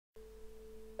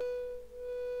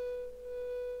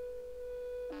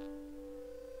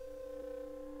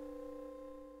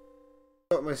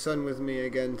Got my son with me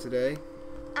again today,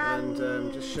 and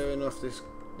just showing off this.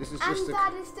 This is just and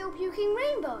Dad is still puking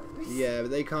rainbows. Yeah,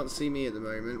 but they can't see me at the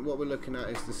moment. What we're looking at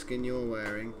is the skin you're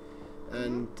wearing,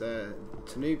 and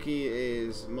Tanuki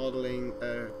is modelling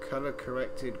a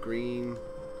colour-corrected green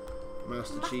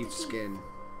Master Chief skin.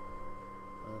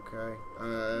 Okay.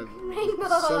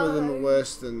 Some of them are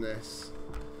worse than this.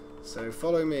 So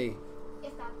follow me.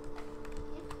 Yes, Dad.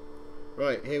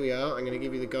 Right, here we are. I'm going to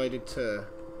give you the guided tour.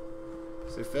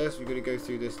 So first we've got to go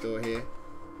through this door here.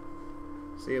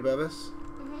 See above us?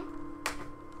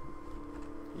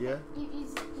 Yeah?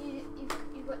 You've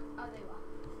got... Oh, there you are.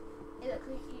 It looks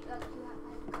like you have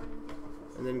gone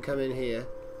in. And then come in here.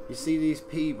 You see these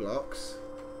P blocks?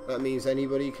 That means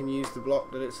anybody can use the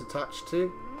block that it's attached to.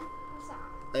 What's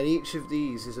that? And each of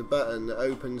these is a button that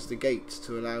opens the gates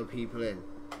to allow people in.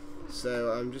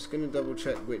 So I'm just going to double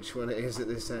check which one it is at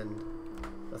this end.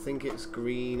 I think it's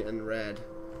green and red.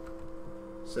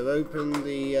 So open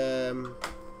the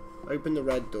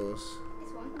red doors.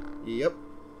 This one? Yep.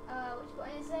 Which one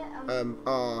is it?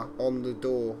 R on the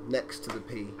door next to the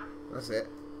P. That's it.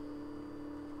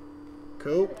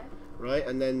 Cool. Right,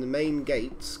 and then the main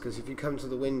gates, because if you come to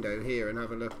the window here and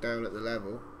have a look down at the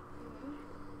level,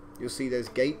 you'll see there's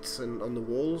gates on the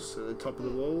walls, at the top of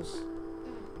the walls.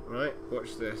 Right,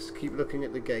 watch this. Keep looking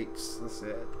at the gates. That's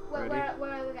it. Where are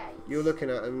the gates? You're looking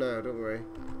at them now, don't worry.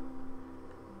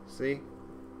 See?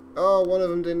 Oh, one of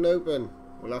them didn't open.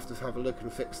 We'll have to have a look and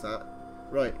fix that.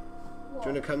 Right. What? Do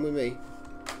you want to come with me?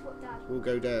 What, Dad? We'll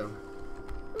go down.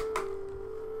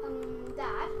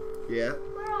 Dad? Yeah?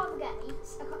 Where are the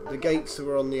gates? The gates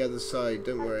are on the other side,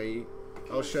 don't worry.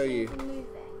 I'll show you. Moving.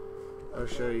 I'll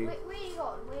show you. Where are you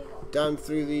going? Where are you going? Down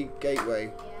through the gateway.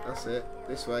 Yeah. That's it.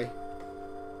 This way.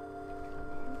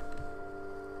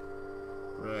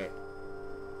 Right.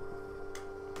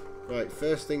 Right,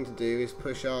 first thing to do is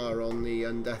push R on the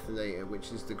undetonator,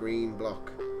 which is the green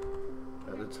block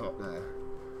at the top there.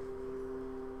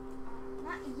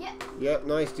 Yep. Yep,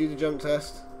 nice. Do the jump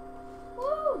test.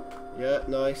 Woo! Yeah,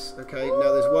 nice. Okay,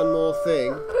 now there's one more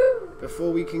thing.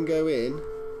 Before we can go in...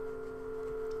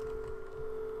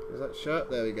 Is that shut?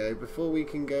 There we go. Before we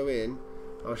can go in,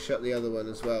 I'll shut the other one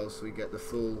as well so we get the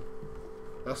full...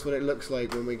 That's what it looks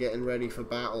like when we're getting ready for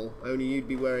battle. Only you'd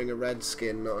be wearing a red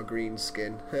skin, not a green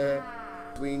skin.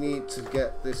 We need to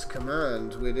get this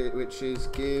command with it, which is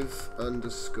give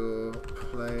underscore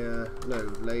player...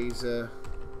 No, laser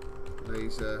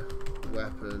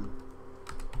weapon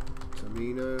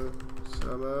Tamino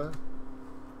Sama,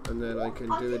 and then I can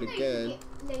do it again.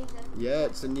 Yeah,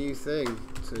 it's a new thing.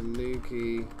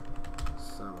 Tanuki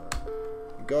Sama.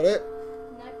 You got it?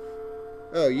 No.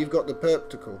 Oh, you've got the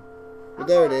perpticle. But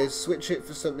there it is. Switch it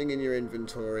for something in your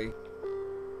inventory.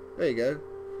 There you go.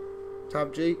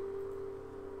 Tab G.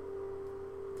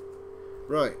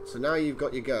 Right, so now you've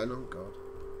got your gun. Oh god.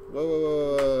 Whoa, whoa,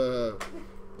 whoa, whoa.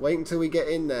 Wait until we get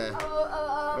in there.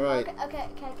 Alright. Okay.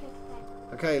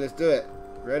 Okay, let's do it.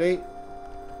 Ready?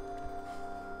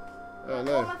 Oh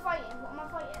no. What am I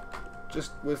fighting?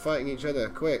 Just, we're fighting each other.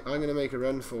 Quick, I'm going to make a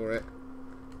run for it.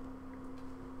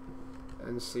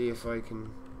 And see if I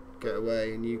can get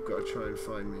away, and you've got to try and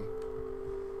find me.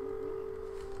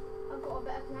 I've got a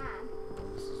better plan.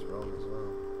 Oh, this is wrong as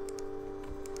well.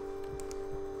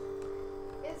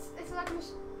 It's like a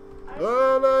machine.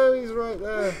 Oh no, he's right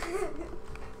there.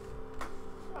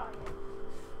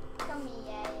 Come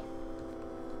here.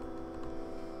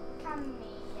 Come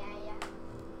here.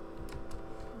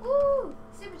 Woo!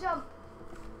 Super jump.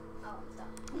 Oh, stop.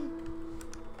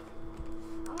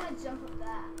 I'm gonna jump up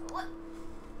there. What?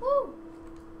 Woo!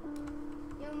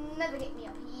 You'll never get me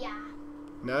up here.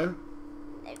 No?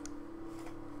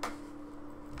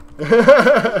 No.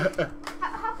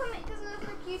 How come it doesn't look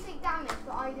like you take damage,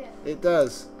 but I do? It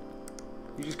does.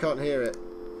 You just can't hear it.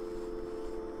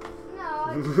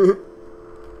 No.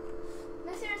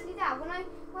 No, seriously, Dad. When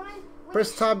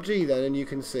Press Tab G then, and you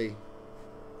can see.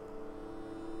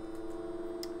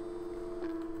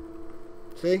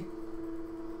 See?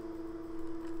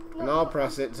 No, And I'll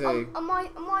press it too. On my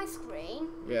screen.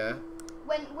 Yeah.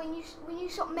 When you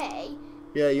shot me.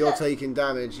 Yeah, you're Look. taking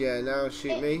damage. Yeah, now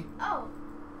shoot me. Oh.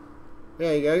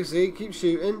 There you go. See, keep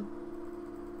shooting.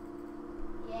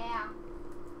 Yeah.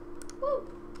 Woo.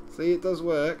 See, it does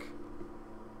work.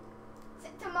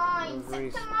 Set to mine.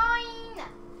 Set to mine.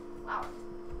 Wow.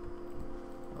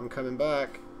 I'm coming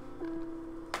back.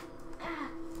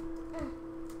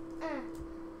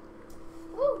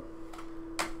 Woo.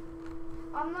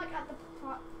 I'm like at the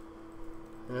part.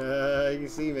 You can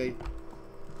see me.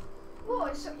 Whoa,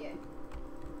 I shot you.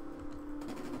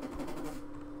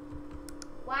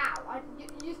 Wow,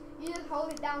 you just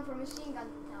hold it down for a machine gun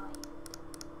to die.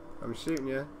 I'm shooting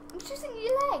you. I'm shooting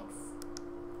your legs.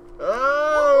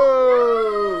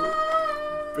 Oh!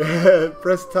 No!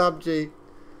 Press tab G.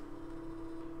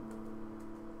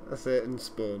 That's it, and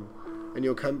spawn. And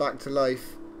you'll come back to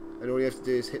life, and all you have to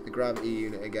do is hit the gravity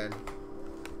unit again.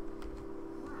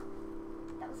 Wow,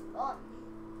 that was fun.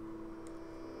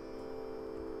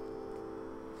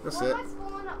 That's Why it. am I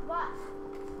spawning up there?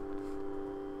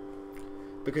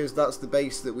 Because that's the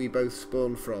base that we both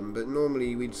spawn from, but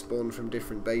normally we'd spawn from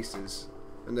different bases.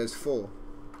 And there's 4.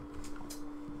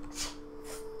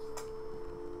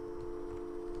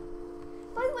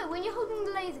 By the way, when you're holding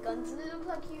the laser gun, does it look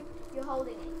like you're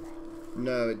holding anything?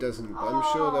 No, it doesn't. But I'm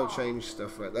sure they'll change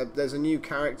stuff like that. There's a new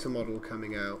character model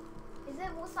coming out. Is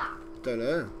it? What's that? Don't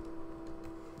know.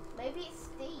 Maybe it's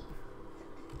Steve.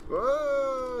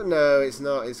 Whoa! No, it's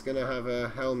not. It's going to have a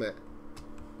helmet.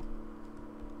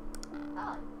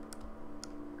 Oh.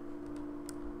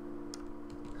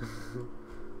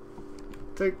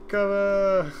 Take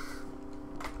cover!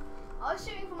 I was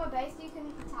shooting from my base, so you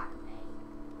can attack me.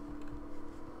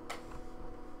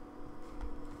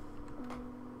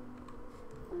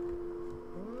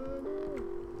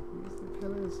 Use the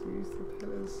pillars, use the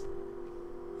pillars.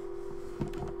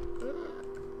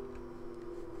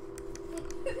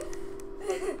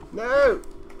 No!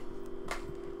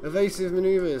 Evasive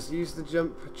maneuvers. Use the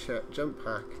jump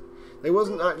pack. There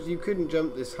wasn't actually. You couldn't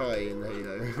jump this high in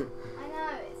Halo. I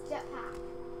know, it's jetpack.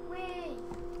 Whee!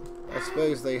 I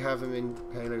suppose they have them in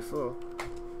Halo 4.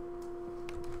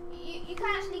 You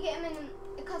can actually get them in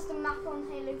a custom map on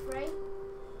Halo 3.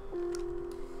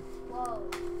 Whoa.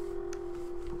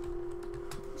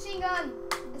 Machine gun!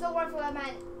 Assault rifle, I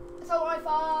meant. Assault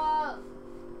rifle!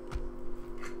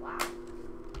 Wow.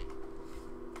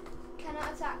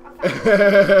 Cannot attack a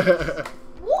faction.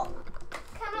 What?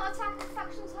 Cannot attack a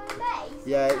faction's home base?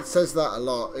 Yeah, it says that a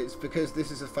lot. It's because this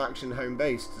is a faction home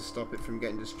base to stop it from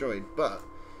getting destroyed. But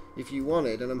if you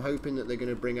wanted, and I'm hoping that they're going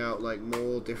to bring out like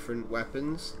more different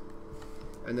weapons,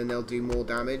 and then they'll do more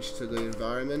damage to the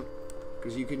environment,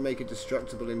 because you could make a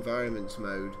destructible environments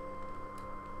mode,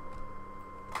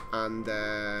 and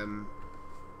to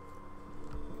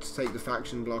take the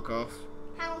faction block off.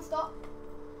 Hang on, stop.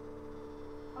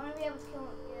 I want to be able to kill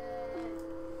you.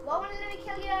 Why won't it let me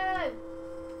kill you?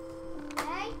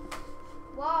 Hey?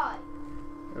 Why?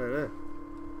 I don't know.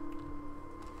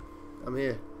 I'm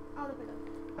here. Oh, there we go.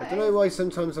 I don't know why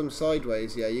sometimes I'm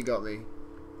sideways. Yeah, you got me.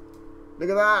 Look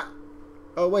at that!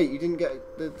 Oh wait, you didn't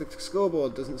get... The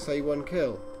scoreboard doesn't say 1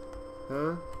 kill.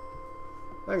 Huh?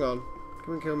 Hang on.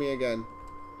 Come and kill me again.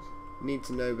 Need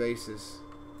to know basis.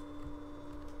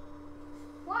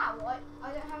 Wow,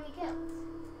 I don't have any kills.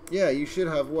 Yeah, you should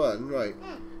have 1. Right.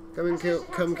 Come and kill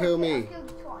me. I've killed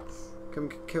you twice. Come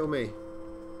kill me. Then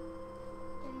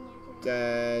you can-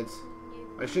 Dead. then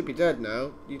you I should be dead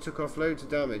now. You took off loads of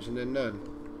damage and then none.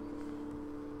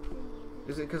 can-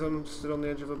 Is it because I'm stood on the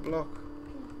edge of a block?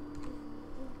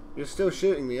 You're still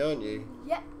shooting me, aren't you?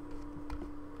 Yep.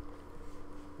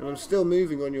 And I'm still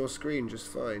moving on your screen just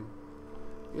fine.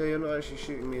 Yeah, you're not actually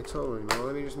shooting me at all anymore.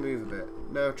 Let me just move a bit.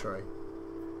 Now try.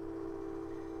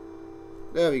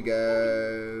 There we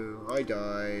go. I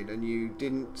died, and you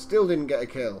still didn't get a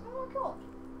kill. Oh my god.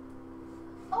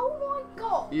 Oh my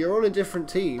god. You're on a different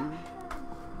team,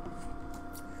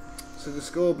 so the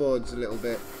scoreboard's a little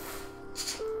bit.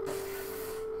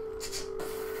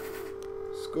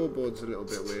 Scoreboard's a little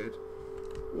bit weird.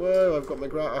 Whoa! I've got my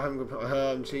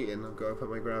I'm cheating. I've got to put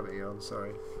my gravity on.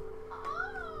 Sorry.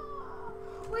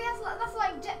 Well, that's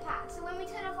like jetpack. So when we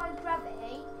turn off our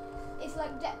gravity, it's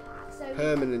like jetpack. So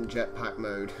Permanent jetpack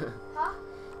mode. huh?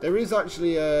 There is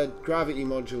actually a gravity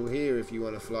module here if you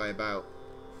want to fly about.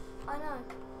 I know.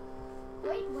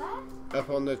 Wait, where? Up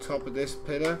on the top of this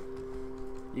pillar.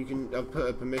 You can. I've put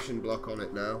a permission block on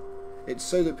it now. It's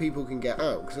so that people can get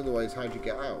out. Because otherwise, how'd you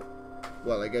get out?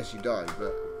 Well, I guess you die,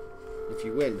 but if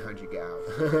you win, how'd you get out?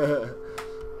 Okay,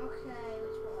 which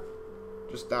one?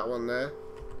 Just that one there.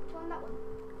 Which one? That one?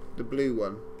 The blue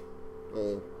one.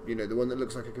 Or, you know, the one that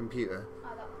looks like a computer. Oh,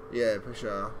 that one. Yeah, push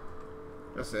R.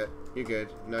 That's it. You're good.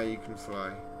 Now you can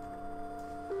fly.